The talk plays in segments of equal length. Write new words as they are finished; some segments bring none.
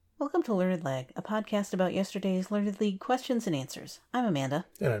Welcome to Learned Lag, a podcast about yesterday's Learned League questions and answers. I'm Amanda.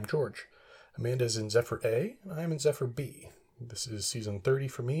 And I'm George. Amanda's in Zephyr A, and I'm in Zephyr B. This is season 30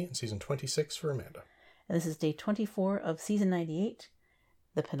 for me and season 26 for Amanda. And this is day 24 of season 98,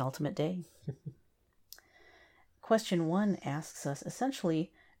 the penultimate day. Question 1 asks us,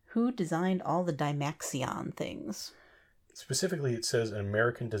 essentially, who designed all the Dymaxion things? Specifically, it says an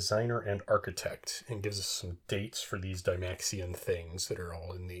American designer and architect, and gives us some dates for these Dymaxion things that are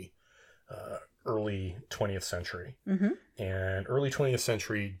all in the early 20th century. Mm-hmm. And early 20th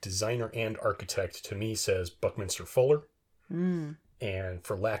century designer and architect, to me, says Buckminster Fuller. Mm. And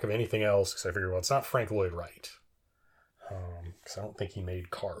for lack of anything else, because I figured, well, it's not Frank Lloyd Wright. Because I don't think he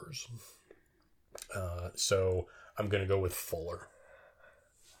made cars. So I'm going to go with Fuller.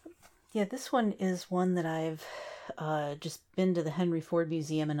 Yeah, this one is one that I've just been to the Henry Ford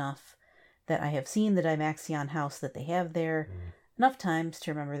Museum enough that I have seen the Dymaxion house that they have there enough times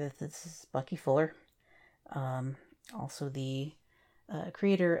to remember that this is Bucky Fuller. Also the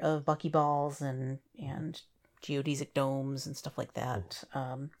creator of Buckyballs and geodesic domes and stuff like that.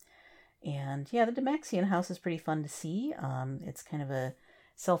 And yeah, the Dymaxion house is pretty fun to see. It's kind of a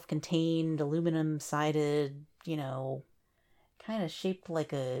self-contained, aluminum-sided, kind of shaped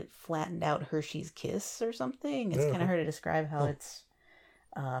like a flattened out Hershey's Kiss or something. It's kind of hard to describe how it's,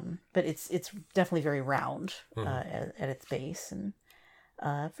 but it's definitely very round at its base, and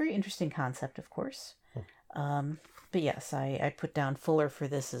very interesting concept, of course. But yes, I put down Fuller for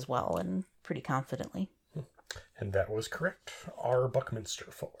this as well, and pretty confidently. And that was correct. R. Buckminster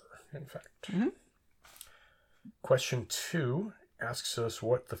Fuller, in fact. Mm-hmm. Question 2 asks us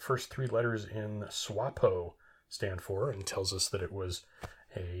what the first three letters in SWAPO stand for, and tells us that it was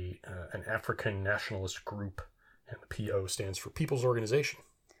an African nationalist group, and the PO stands for People's Organization.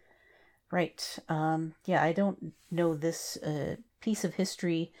 Right. Yeah, I don't know this piece of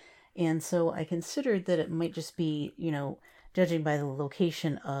history, and so I considered that it might just be, judging by the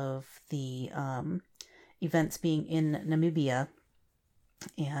location of the events being in Namibia,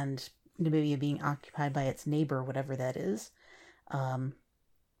 and Namibia being occupied by its neighbor, whatever that is.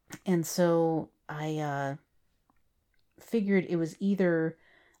 And so I figured it was either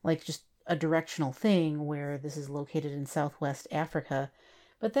like just a directional thing where this is located in Southwest Africa,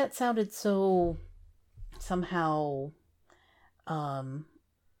 but that sounded so somehow I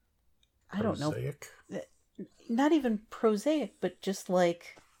don't know, not even prosaic, but just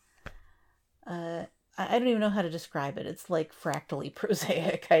like I don't even know how to describe it. It's like fractally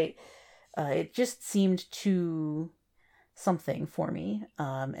prosaic. It just seemed too something for me,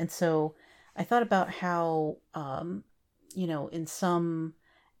 and so I thought about how in some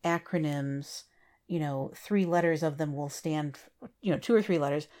acronyms, three letters of them will stand, two or three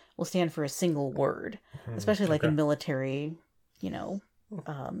letters will stand for a single word, especially like in military,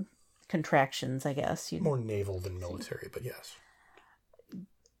 contractions, I guess. More naval than military, but yes.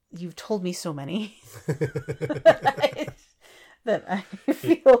 You've told me so many that I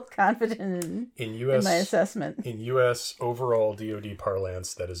feel confident in my assessment. In U.S. overall DoD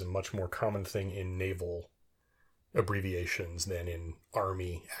parlance, that is a much more common thing in naval abbreviations than in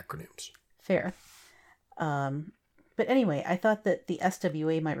Army acronyms. Fair. But anyway, I thought that the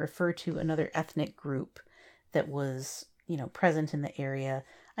SWA might refer to another ethnic group that was, present in the area.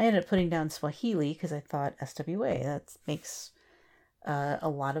 I ended up putting down Swahili because I thought SWA, that makes a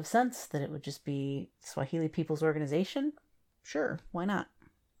lot of sense, that it would just be Swahili People's Organization. Sure, why not?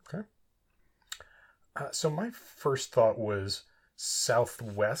 Okay. So my first thought was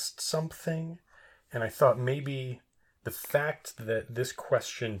Southwest something, and I thought maybe the fact that this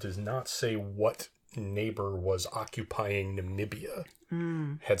question does not say what neighbor was occupying Namibia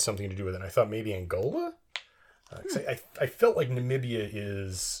had something to do with it. And I thought maybe Angola? I felt like Namibia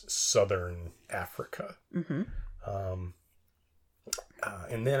is southern Africa. Mm-hmm.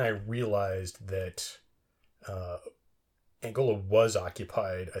 And then I realized that Angola was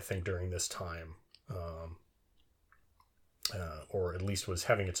occupied, I think, during this time, or at least was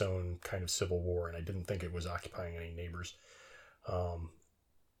having its own kind of civil war, and I didn't think it was occupying any neighbors.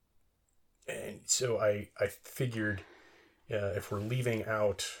 And so I figured if we're leaving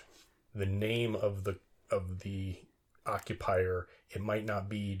out the name of the occupier, it might not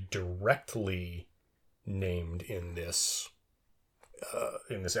be directly named in this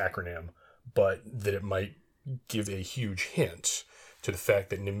acronym, but that it might give a huge hint to the fact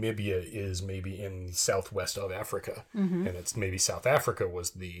that Namibia is maybe in the southwest of Africa, and it's maybe South Africa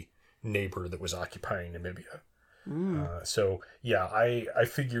was the neighbor that was occupying Namibia. So yeah, I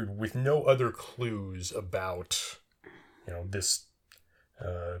figured with no other clues about this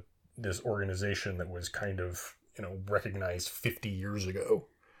organization that was kind of recognized 50 years ago,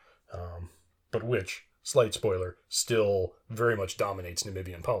 but which, slight spoiler, still very much dominates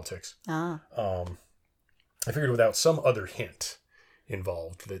Namibian politics. Ah. I figured without some other hint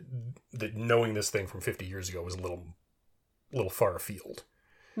involved that knowing this thing from 50 years ago was a little far afield.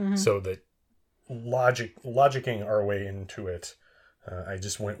 Mm-hmm. So that logicking our way into it, I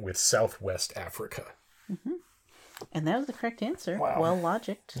just went with Southwest Africa. Mm-hmm. And that was the correct answer. Wow. Well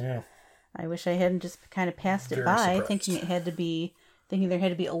logicked. Yeah. I wish I hadn't just kind of passed it Very by, surprised. thinking there had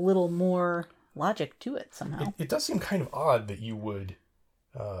to be a little more logic to it somehow. It does seem kind of odd that you would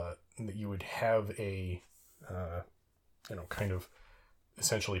have a kind of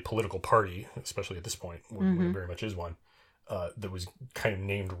essentially political party, especially at this point, when it very much is one, that was kind of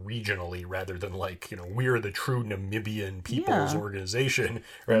named regionally rather than we're the true Namibian People's Organization,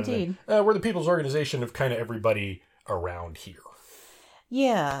 rather Indeed. than we're the People's Organization of kind of everybody around here.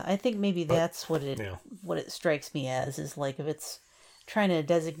 Yeah, I think maybe that's what it strikes me as, is like if it's trying to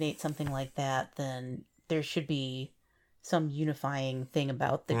designate something like that, then there should be some unifying thing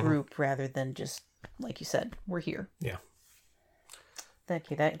about the group rather than just, like you said, we're here. Yeah.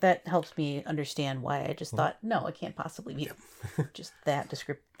 Thank you. That helps me understand why I just thought, no, it can't possibly be just that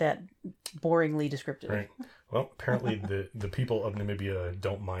boringly descriptive. Right. Well, apparently the people of Namibia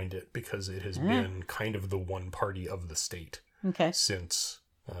don't mind it because it has been kind of the one party of the state since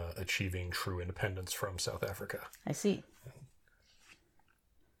achieving true independence from South Africa. I see.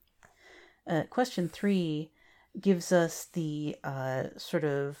 Question 3 gives us the sort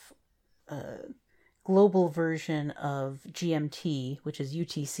of global version of GMT, which is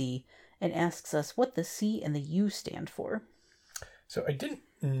UTC, and asks us what the C and the U stand for. So I didn't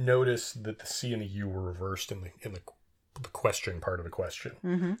notice that the C and the U were reversed in the question part of the question.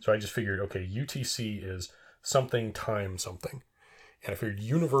 Mm-hmm. So I just figured, okay, UTC is something times something. And I figured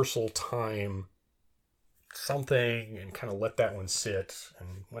universal time something and kind of let that one sit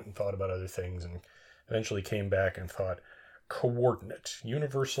and went and thought about other things and eventually came back and thought coordinate,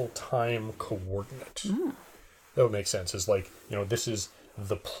 universal time coordinate. That would make sense. Is this is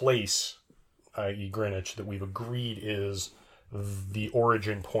the place, i.e. Greenwich, that we've agreed is the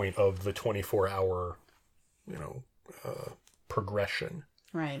origin point of the 24-hour, progression.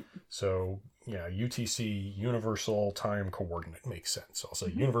 Right. So, yeah, UTC, universal time coordinate, makes sense. I'll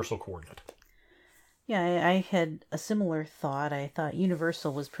say universal coordinate. Yeah, I had a similar thought. I thought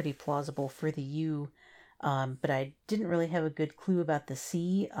universal was pretty plausible for the U, but I didn't really have a good clue about the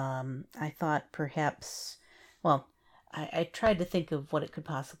C. I thought perhaps, I tried to think of what it could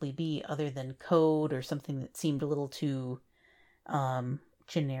possibly be other than code or something that seemed a little too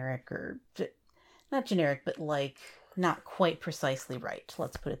generic, or not generic, but not quite precisely right.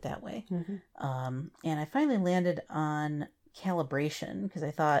 Let's put it that way. And I finally landed on calibration because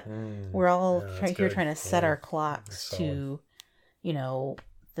I thought we're all here trying to set our clocks to,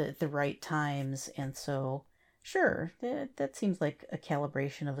 the right times, and so sure, that seems like a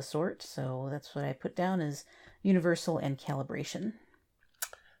calibration of a sort. So that's what I put down as universal and calibration.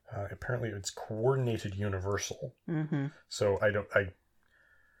 Apparently, it's coordinated universal. Mm-hmm. So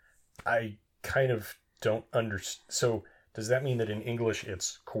I kind of don't understand. So does that mean that in English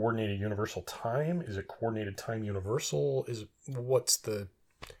it's coordinated universal time? Is it coordinated time universal? I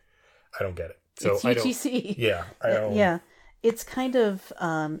don't get it. So it's UTC. I don't. Yeah. It's kind of,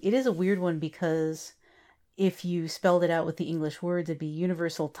 it is a weird one because if you spelled it out with the English words, it'd be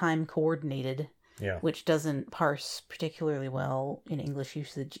universal time coordinated, which doesn't parse particularly well in English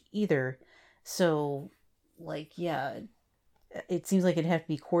usage either. So, it seems like it'd have to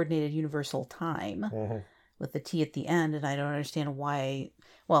be coordinated universal time with the T at the end, and I don't understand why.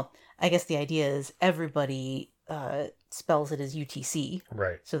 Well, I guess the idea is everybody spells it as UTC,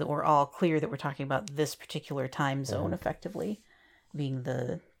 right? So that we're all clear that we're talking about this particular time zone, effectively being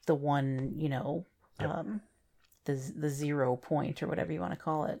the one, the 0 point or whatever you want to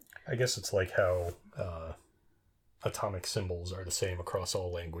call it. I guess it's like how atomic symbols are the same across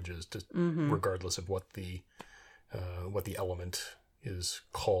all languages, regardless of what the element is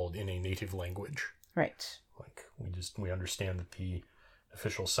called in a native language. Right. We understand that the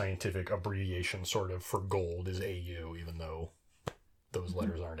official scientific abbreviation sort of for gold is AU, even though those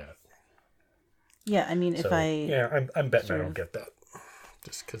letters aren't at. Yeah, I mean, I'm betting I don't get that,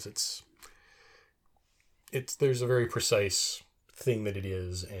 just because there's a very precise thing that it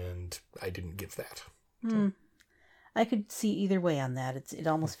is, and I didn't give that. So. I could see either way on that. It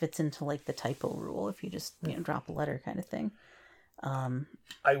almost fits into the typo rule if you just drop a letter kind of thing.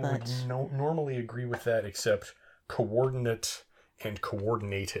 I would normally agree with that, except coordinate and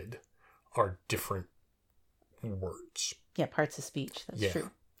coordinated are different words. Yeah, parts of speech. That's true.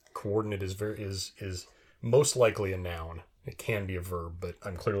 Coordinate is most likely a noun, It can be a verb, but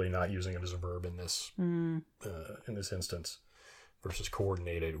I'm clearly not using it as a verb in this instance, versus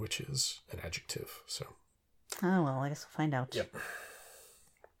coordinated, which is an adjective. So. Oh, well, I guess we'll find out. Yep.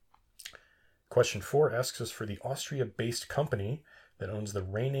 Question 4 asks us for the Austria-based company that owns the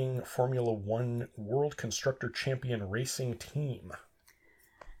reigning Formula One World Constructor Champion Racing Team.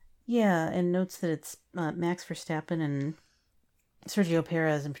 Yeah, and notes that it's Max Verstappen and Sergio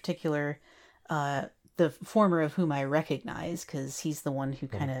Perez in particular, the former of whom I recognize because he's the one who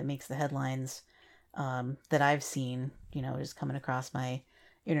kind of makes the headlines that I've seen, just coming across my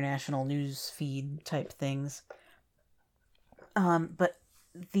international news feed type things. But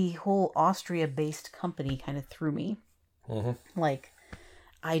the whole Austria-based company kind of threw me. Mm-hmm. Like,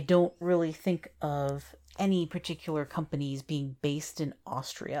 I don't really think of any particular companies being based in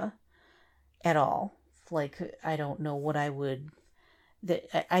Austria at all. Like, I don't know what I would...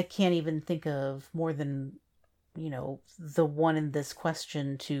 I can't even think of more than, the one in this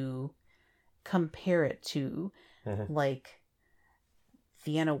question to compare it to. Mm-hmm. Like,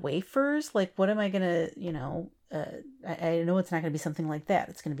 Vienna Wafers? Like, what am I going to, I know it's not going to be something like that.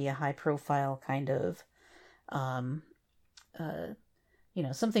 It's going to be a high-profile kind of,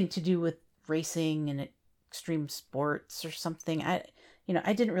 something to do with racing and extreme sports or something. I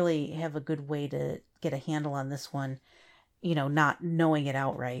didn't really have a good way to get a handle on this one, not knowing it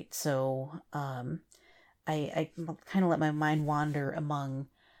outright. So I kind of let my mind wander among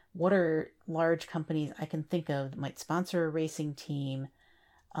what are large companies I can think of that might sponsor a racing team.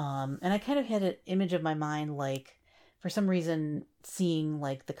 And I kind of had an image of my mind, like, for some reason, seeing,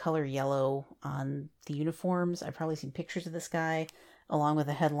 like, the color yellow on the uniforms. I've probably seen pictures of this guy, along with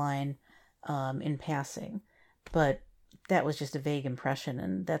a headline, in passing. But that was just a vague impression,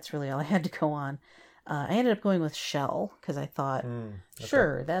 and that's really all I had to go on. I ended up going with Shell, because I thought, Okay.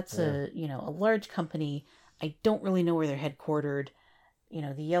 sure, that's a large company. I don't really know where they're headquartered.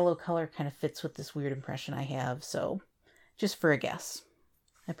 The yellow color kind of fits with this weird impression I have, so just for a guess,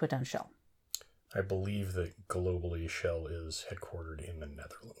 I put down Shell. I believe that globally Shell is headquartered in the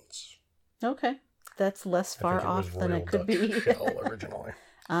Netherlands. Okay. That's less far off than it could be. Shell originally.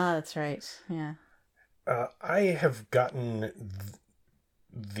 That's right. Yeah. I have gotten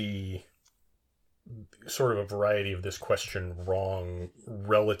the sort of a variety of this question wrong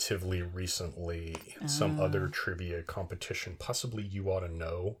relatively recently in some other trivia competition. Possibly You Ought to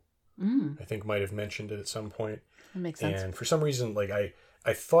Know. I think might have mentioned it at some point. That makes sense. And for some reason, like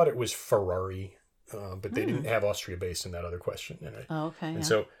I thought it was Ferrari, but they didn't have Austria based in that other question. Okay. And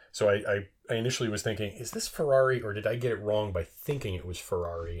so I initially was thinking, is this Ferrari, or did I get it wrong by thinking it was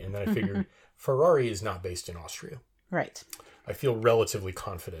Ferrari? And then I figured Ferrari is not based in Austria. Right. I feel relatively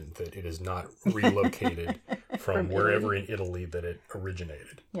confident that it is not relocated from wherever in Italy that it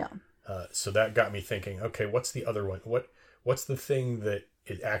originated. Yeah. So that got me thinking, okay, what's the other one? What's the thing that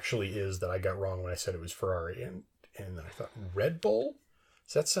it actually is that I got wrong when I said it was Ferrari? And then I thought, Red Bull?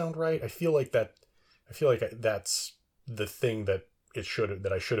 Does that sound right? I feel like that's the thing that I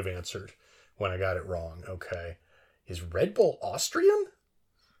should have answered when I got it wrong. Okay. Is Red Bull Austrian?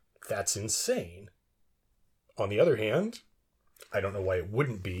 That's insane. On the other hand, I don't know why it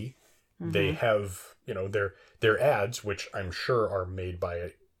wouldn't be. Mm-hmm. They have, their ads, which I'm sure are made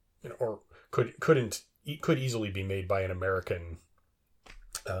by or could easily be made by an American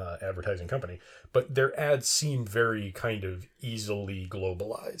advertising company, but their ads seem very kind of easily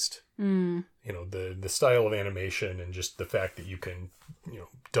globalized. The style of animation and just the fact that you can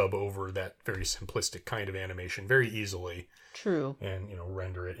dub over that very simplistic kind of animation very easily. True. And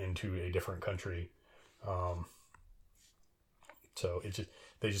render it into a different country. So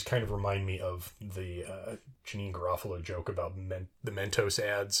they just kind of remind me of the Janine Garofalo joke about the Mentos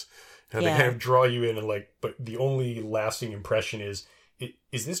ads. They kind of draw you in and but the only lasting impression is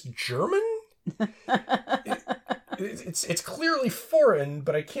this German? It's clearly foreign,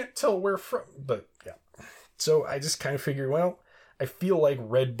 but I can't tell where from. But yeah. So I just kind of figured, well, I feel like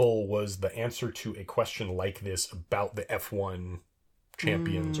Red Bull was the answer to a question like this about the F1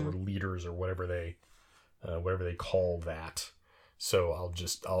 champions or leaders or whatever they call that. So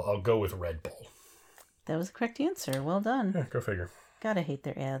I'll go with Red Bull. That was the correct answer. Well done. Yeah, go figure. Gotta hate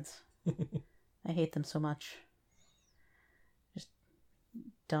their ads. I hate them so much. Just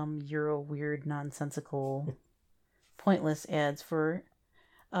dumb, Euro, weird, nonsensical, pointless ads for,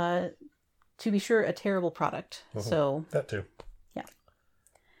 to be sure, a terrible product. Mm-hmm. So that too. Yeah.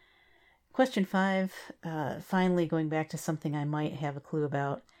 Question 5, finally going back to something I might have a clue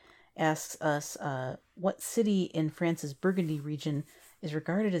about, asks us, what city in France's Burgundy region is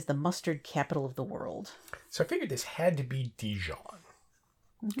regarded as the mustard capital of the world? So I figured this had to be Dijon,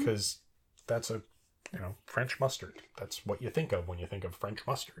 because that's a French mustard. That's what you think of when you think of French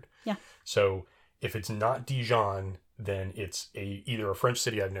mustard. Yeah. So if it's not Dijon, then it's either a French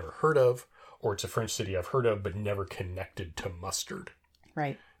city I've never heard of, or it's a French city I've heard of but never connected to mustard.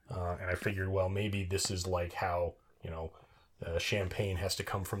 Right. And I figured, well, maybe this is like how, Champagne has to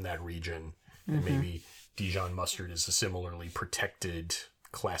come from that region. And maybe Dijon mustard is a similarly protected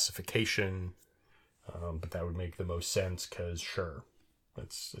classification. But that would make the most sense because, sure,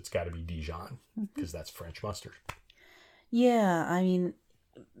 it's got to be Dijon because that's French mustard. Yeah, I mean,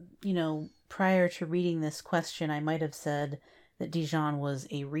 prior to reading this question, I might have said that Dijon was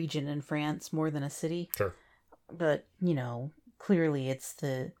a region in France more than a city. Sure. But, clearly it's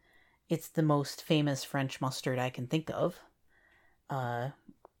the most famous French mustard I can think of.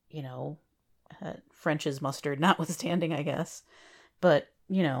 French's mustard notwithstanding, I guess. But,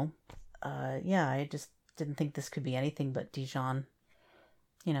 I just didn't think this could be anything but Dijon.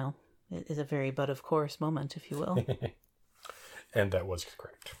 It is a very but of course moment, if you will. And that was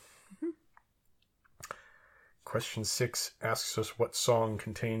correct. Question 6 asks us what song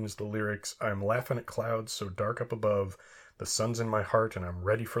contains the lyrics, "I'm laughing at clouds so dark up above, the sun's in my heart and I'm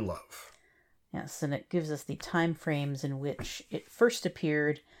ready for love." Yes, and it gives us the time frames in which it first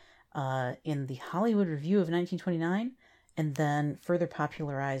appeared in the Hollywood Review of 1929 and then further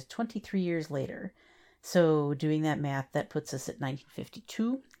popularized 23 years later. So doing that math, that puts us at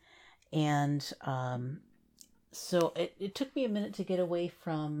 1952. And so it took me a minute to get away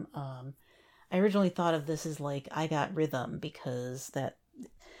from... I originally thought of this as like I Got Rhythm because that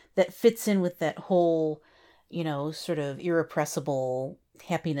fits in with that whole, sort of irrepressible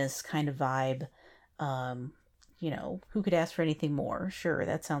happiness kind of vibe. Who could ask for anything more? Sure,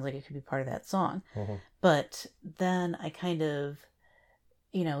 that sounds like it could be part of that song. But then I kind of,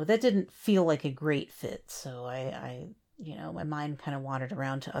 that didn't feel like a great fit. So I my mind kind of wandered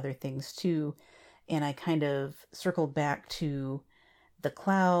around to other things too. And I kind of circled back to the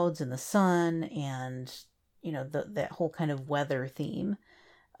clouds and the sun and, that whole kind of weather theme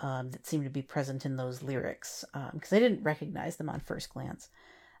that seemed to be present in those lyrics. Because I didn't recognize them on first glance.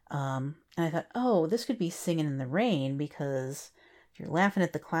 And I thought, oh, this could be Singing in the Rain because if you're laughing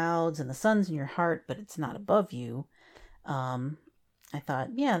at the clouds and the sun's in your heart, but it's not above you. I thought,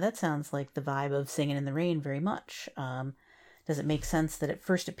 yeah, that sounds like the vibe of Singing in the Rain very much. Does it make sense that it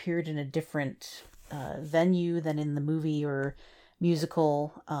first appeared in a different venue than in the movie or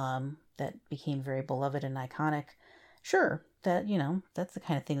musical that became very beloved and iconic? Sure, that, that's the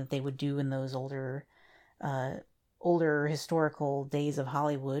kind of thing that they would do in those older historical days of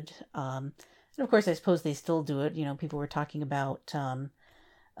Hollywood. And of course, I suppose they still do it. People were talking about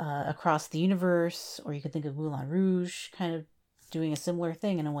Across the Universe, or you could think of Moulin Rouge kind of doing a similar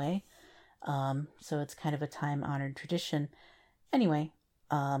thing in a way. So it's kind of a time-honored tradition. Anyway,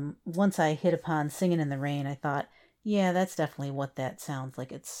 once I hit upon Singing in the Rain, I thought, yeah, that's definitely what that sounds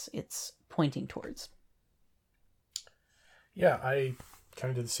like it's pointing towards. Yeah, I kind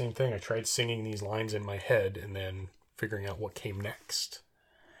of did the same thing. I tried singing these lines in my head and then figuring out what came next.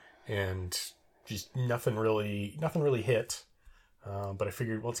 And just nothing really hit. But I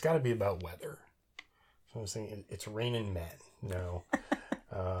figured, well, it's got to be about weather. So I was thinking, it's raining men. No.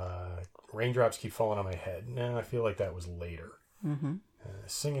 Raindrops keep falling on my head. No, I feel like that was later.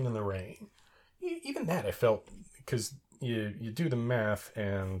 Singing in the Rain. Even that I felt, because you do the math,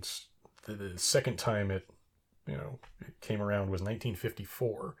 and the second time it came around was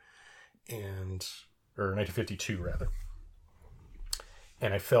 1954, or 1952 rather.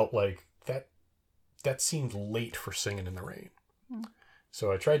 And I felt like that seemed late for Singing in the Rain.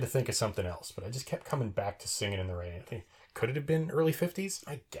 So I tried to think of something else, but I just kept coming back to Singing in the Rain. I think, could it have been early 50s?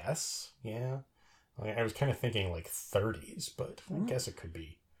 I guess, yeah. I was kind of thinking like 30s, but I guess it could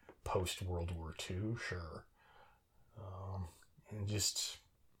be post-World War II, sure. And just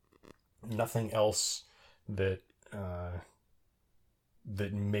nothing else that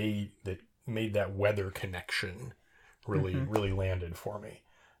made that weather connection really landed for me.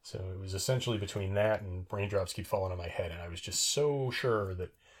 So it was essentially between that and Raindrops Keep Falling on My Head, and I was just so sure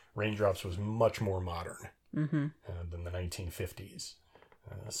that Raindrops was much more modern than the 1950s.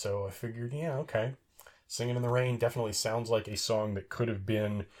 So I figured, yeah, okay. Singing in the Rain definitely sounds like a song that could have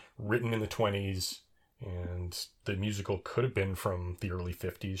been written in the 20s, and the musical could have been from the early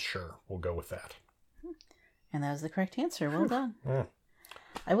 50s. Sure, we'll go with that. And that was the correct answer. Well done. Yeah.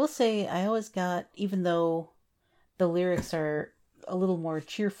 I will say, I always got, even though the lyrics are a little more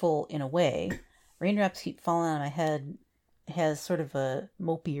cheerful in a way, Raindrops Keep Falling on My Head has sort of a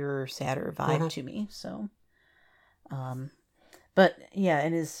mopier, sadder vibe to me. So, but yeah,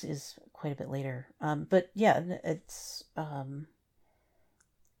 it is quite a bit later. But yeah, it's,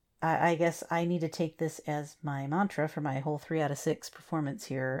 I guess I need to take this as my mantra for my whole 3 out of 6 performance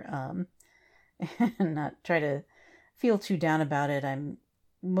here, and not try to feel too down about it. I'm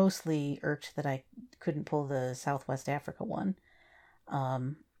mostly irked that I couldn't pull the Southwest Africa one.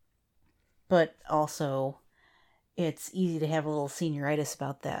 But also, it's easy to have a little senioritis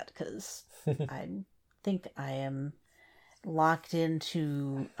about that, because I think I am locked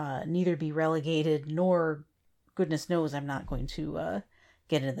into neither be relegated, nor, goodness knows, I'm not going to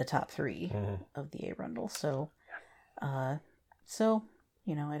get into the top 3 of the Arundel. So, I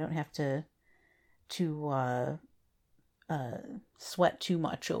don't have to sweat too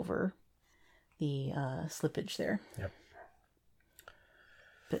much over the slippage there. Yep.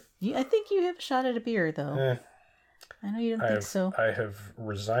 But I think you have a shot at a beer, though. I know you didn't think so. I have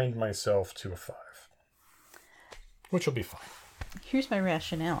resigned myself to a 5, which will be fine. Here's my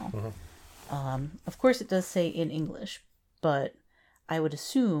rationale. Of course, it does say in English, but I would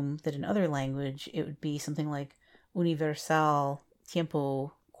assume that in other language it would be something like universal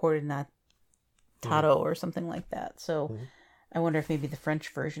tiempo coordinatado or something like that. So I wonder if maybe the French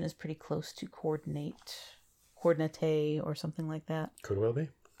version is pretty close to coordinate or something like that. Could well be.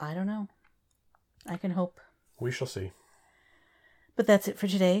 I don't know. I can hope. We shall see. But that's it for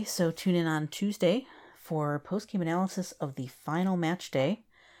today. So tune in on Tuesday for post-game analysis of the final match day.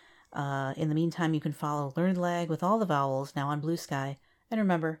 In the meantime, you can follow Learned Lag with all the vowels now on Blue Sky. And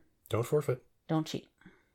remember, don't forfeit. Don't cheat.